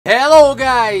Hello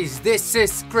guys, this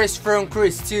is Chris from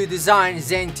Chris2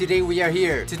 Designs, and today we are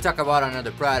here to talk about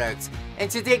another product. And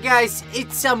today guys,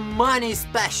 it's a money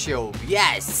special.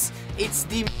 Yes, it's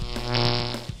the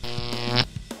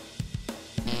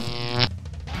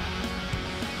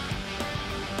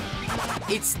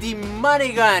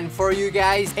money gun for you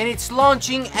guys, and it's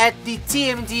launching at the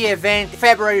TMD event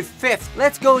February 5th.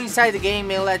 Let's go inside the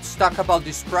game and let's talk about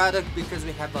this product because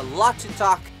we have a lot to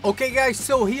talk. Okay guys,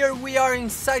 so here we are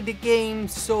inside the game,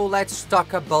 so let's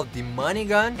talk about the money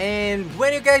gun. And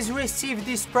when you guys receive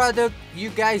this product, you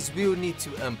guys will need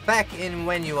to unpack, and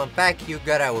when you unpack, you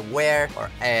gotta wear or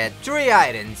add 3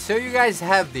 items. So you guys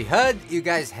have the HUD, you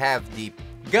guys have the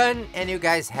gun, and you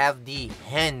guys have the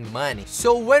hand money.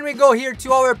 So when we go here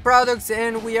to our products,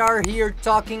 and we are here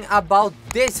talking about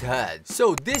this HUD.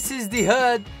 So this is the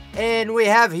HUD, and we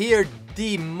have here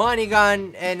the money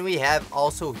gun, and we have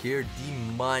also here the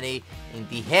money in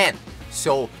the hand.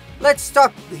 So let's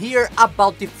talk here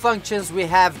about the functions. We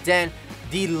have then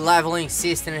the leveling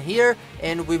system here,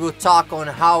 and we will talk on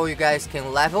how you guys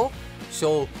can level.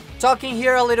 So talking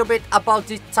here a little bit about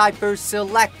the typer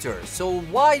selector. So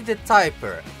why the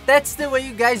typer? That's the way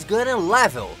you guys gonna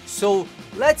level. So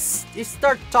let's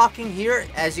start talking here.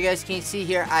 As you guys can see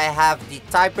here, I have the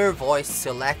typer voice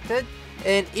selected,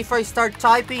 and if I start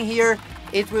typing here,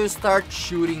 it will start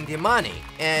shooting the money.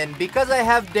 And because I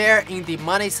have there in the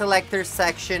money selector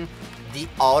section the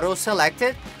auto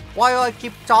selected, while I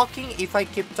keep talking, if I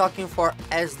keep talking for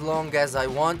as long as I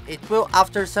want, it will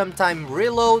after some time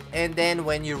reload, and then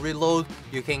when you reload,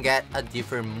 you can get a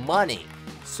different money.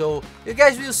 So you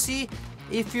guys will see,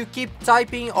 if you keep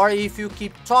typing or if you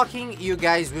keep talking, you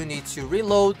guys will need to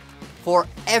reload. For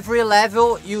every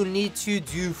level, you need to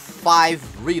do 5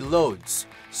 reloads.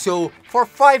 So for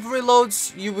 5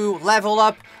 reloads, you will level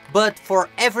up, but for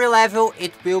every level,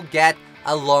 it will get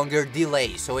a longer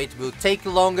delay. So it will take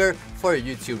longer for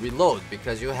you to reload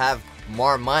because you have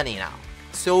more money now.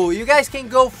 So you guys can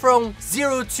go from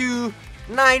 0 to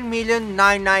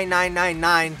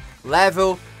 9,99999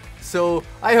 level. So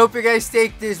I hope you guys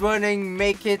take this one and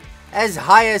make it as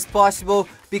high as possible,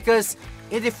 because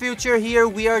in the future here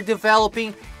we are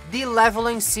developing the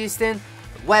leveling system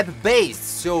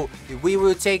web-based. So we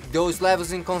will take those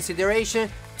levels in consideration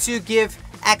to give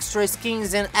extra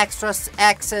skins and extra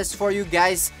access for you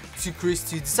guys to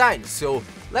Chris2 Design. So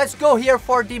let's go here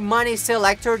for the money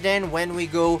selector. Then when we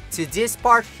go to this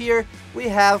part here, we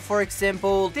have, for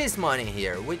example, this money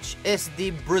here, which is the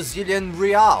Brazilian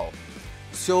real.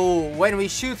 So when we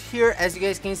shoot here, as you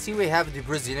guys can see, we have the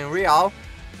Brazilian real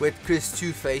with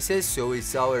Chris2 faces. So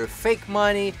it's our fake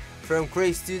money from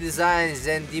Chris2 Designs,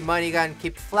 and the money gun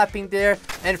keep flapping there.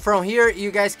 And from here you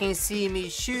guys can see me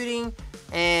shooting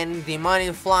and the money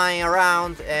flying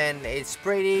around, and it's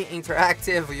pretty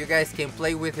interactive. You guys can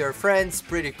play with your friends,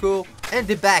 pretty cool. And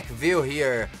the back view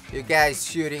here, you guys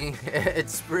shooting,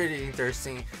 it's pretty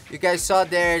interesting. You guys saw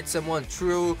there someone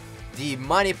threw the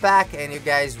money pack and you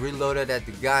guys reloaded at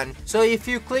the gun. So if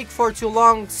you click for too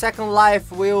long, Second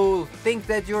Life will think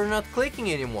that you're not clicking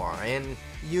anymore, and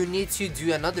you need to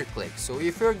do another click. So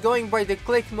if you're going by the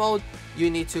click mode, you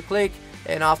need to click,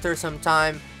 and after some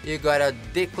time you gotta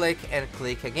declick and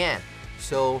click again.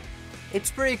 So it's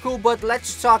pretty cool, but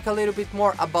let's talk a little bit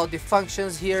more about the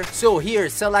functions here. So here,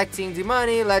 selecting the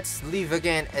money, let's leave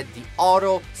again at the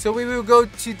auto. So we will go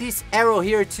to this arrow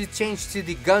here to change to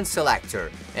the gun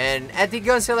selector. And at the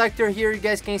gun selector here, you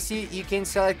guys can see you can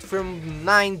select from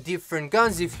 9 different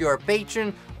guns if you are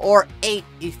patron, or 8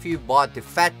 if you bought the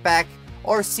fat pack,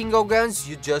 or single guns,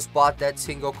 you just bought that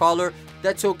single color.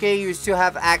 That's okay, you still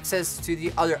have access to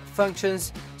the other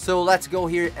functions. So let's go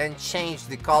here and change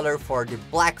the color for the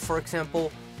black, for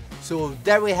example. So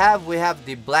there we have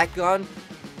the black gun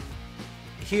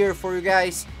here for you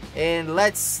guys. And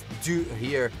let's do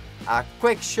here a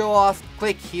quick show off.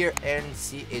 Click here and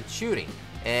see it shooting,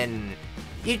 and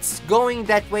it's going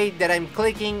that way that I'm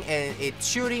clicking, and it's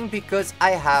shooting because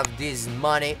I have this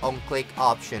money on click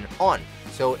option on.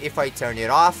 So if I turn it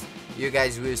off, you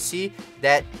guys will see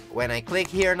that when I click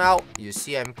here now, you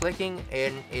see I'm clicking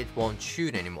and it won't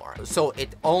shoot anymore. So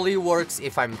it only works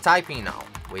if I'm typing now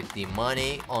with the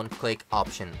money on click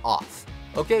option off.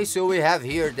 Okay, so we have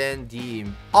here then the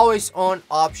always on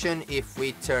option. If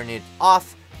we turn it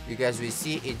off, you guys will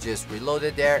see it just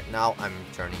reloaded there. Now I'm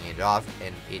turning it off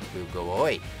and it will go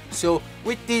away. So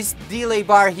with this delay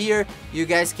bar here, you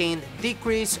guys can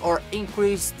decrease or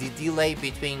increase the delay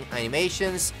between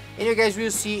animations, and you guys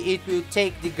will see it will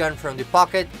take the gun from the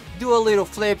pocket, do a little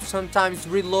flip, sometimes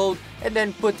reload, and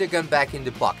then put the gun back in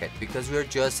the pocket, because we're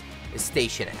just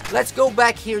station at. Let's go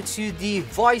back here to the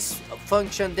voice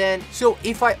function then. So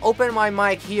if I open my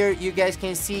mic here, you guys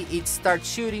can see it starts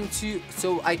shooting too,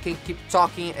 so I can keep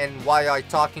talking, and while I'm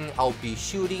talking I'll be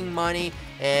shooting money.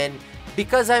 And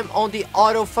because I'm on the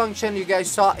auto function, you guys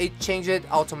saw it changed it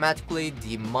automatically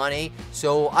the money,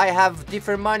 so I have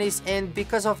different monies, and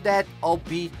because of that I'll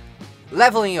be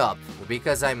leveling up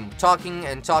because I'm talking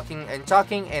and talking and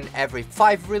talking, and every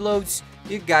 5 reloads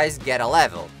you guys get a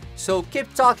level. So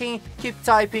keep talking, keep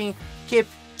typing, keep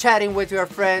chatting with your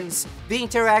friends, be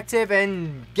interactive,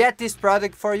 and get this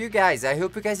product for you guys. I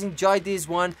hope you guys enjoyed this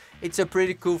one. It's a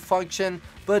pretty cool function,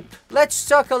 but let's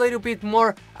talk a little bit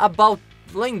more about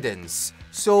lindens.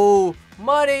 So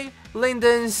money,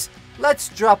 lindens, let's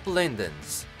drop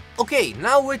lindens. Okay,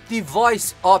 now with the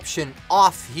voice option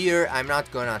off here, I'm not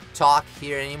gonna talk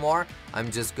here anymore. I'm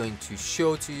just going to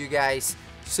show to you guys.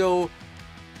 So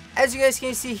as you guys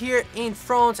can see here in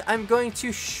front, I'm going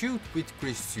to shoot with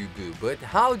Chris2Boo, but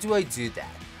how do I do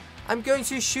that? I'm going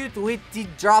to shoot with the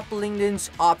drop lindens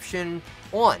option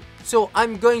on. So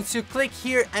I'm going to click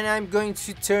here and I'm going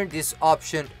to turn this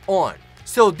option on.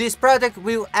 So this product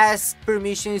will ask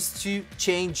permissions to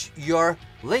change your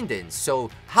lindens. So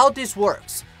how this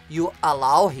works, you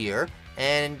allow here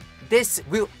and this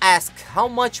will ask how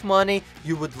much money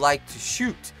you would like to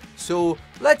shoot. So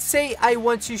let's say I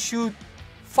want to shoot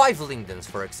 5 lindens,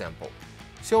 for example.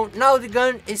 So now the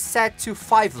gun is set to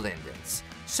 5 lindens.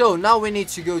 So now we need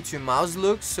to go to mouse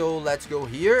look. So let's go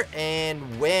here,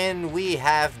 and when we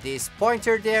have this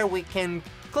pointer there, we can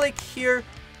click here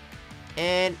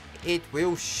and it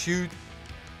will shoot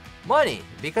money.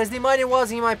 Because the money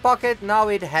was in my pocket, now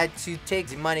it had to take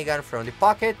the money gun from the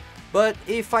pocket. But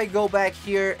if I go back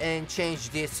here and change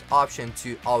this option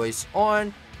to always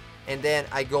on, and then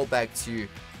I go back to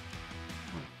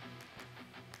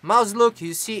mouse look,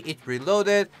 you see it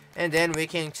reloaded, and then we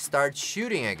can start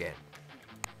shooting again.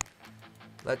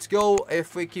 Let's go.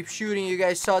 If we keep shooting, you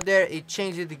guys saw there it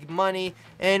changed the money,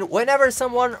 and whenever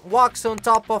someone walks on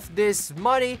top of this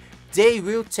money, they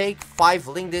will take 5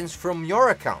 lindens from your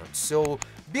account. So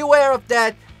beware of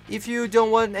that. If you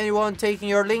don't want anyone taking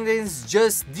your lindens,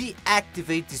 just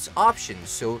deactivate this option.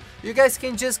 So you guys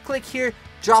can just click here,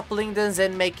 drop lindens,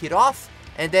 and make it off.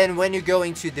 And then when you go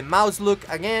into the mouse look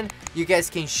again, you guys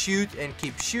can shoot and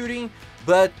keep shooting,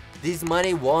 but this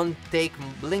money won't take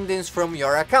lindens from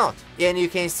your account, and you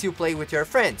can still play with your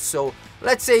friends. So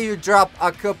let's say you drop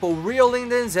a couple real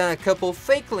lindens and a couple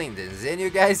fake lindens, and you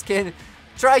guys can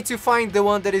try to find the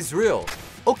one that is real.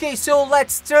 Okay, so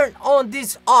let's turn on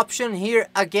this option here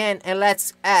again, and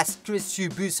let's ask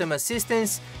Chris2Boo some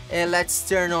assistance, and let's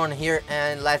turn on here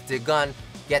and let the gun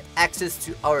get access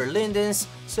to our lindens.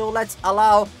 So let's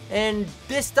allow, and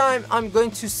this time I'm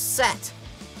going to set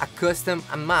a custom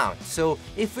amount. So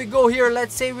if we go here,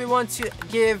 let's say we want to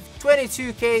give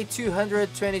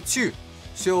 22,222.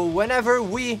 So whenever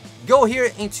we go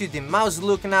here into the mouse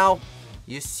look now,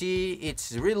 you see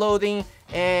it's reloading,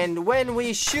 and when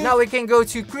we shoot, now we can go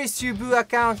to Chris2Boo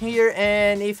account here,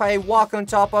 and if I walk on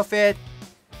top of it,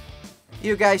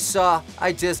 you guys saw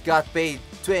I just got paid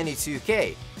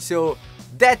 22k. So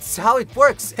that's how it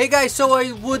works. Hey guys, so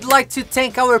I would like to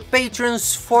thank our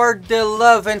patrons for the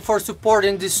love and for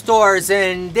supporting the stores,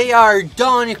 and they are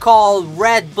Donny Call,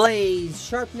 Red Blaze,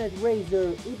 Sharpnet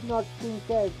Razor, Hypnot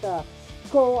Princessa,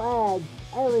 Coad,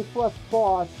 Eric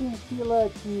Phosphor,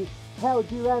 Cintilati, Hell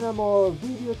Geronimo,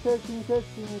 Video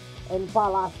 1313, and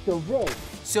Palasco Vic.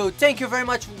 So thank you very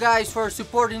much guys for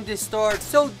supporting this store.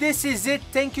 So this is it.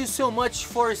 Thank you so much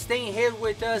for staying here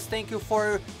with us. Thank you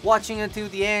for watching until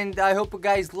the end. I hope you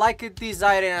guys like this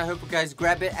item. I hope you guys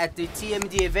grab it at the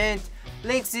TMD event.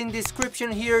 Links in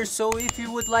description here. So if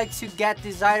you would like to get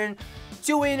this item,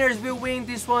 2 winners will win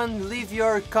this one. Leave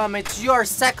your comments, your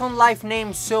second life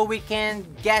name, so we can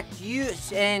get you,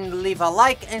 and leave a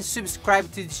like and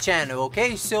subscribe to the channel.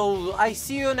 Okay, so I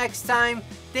see you next time.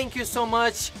 Thank you so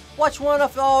much. Watch one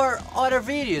of our other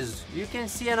videos. You can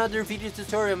see another video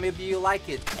tutorial, maybe you like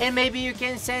it, and maybe you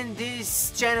can send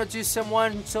this channel to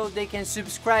someone so they can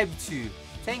subscribe to.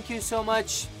 Thank you so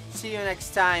much. See you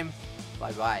next time.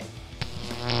 Bye bye.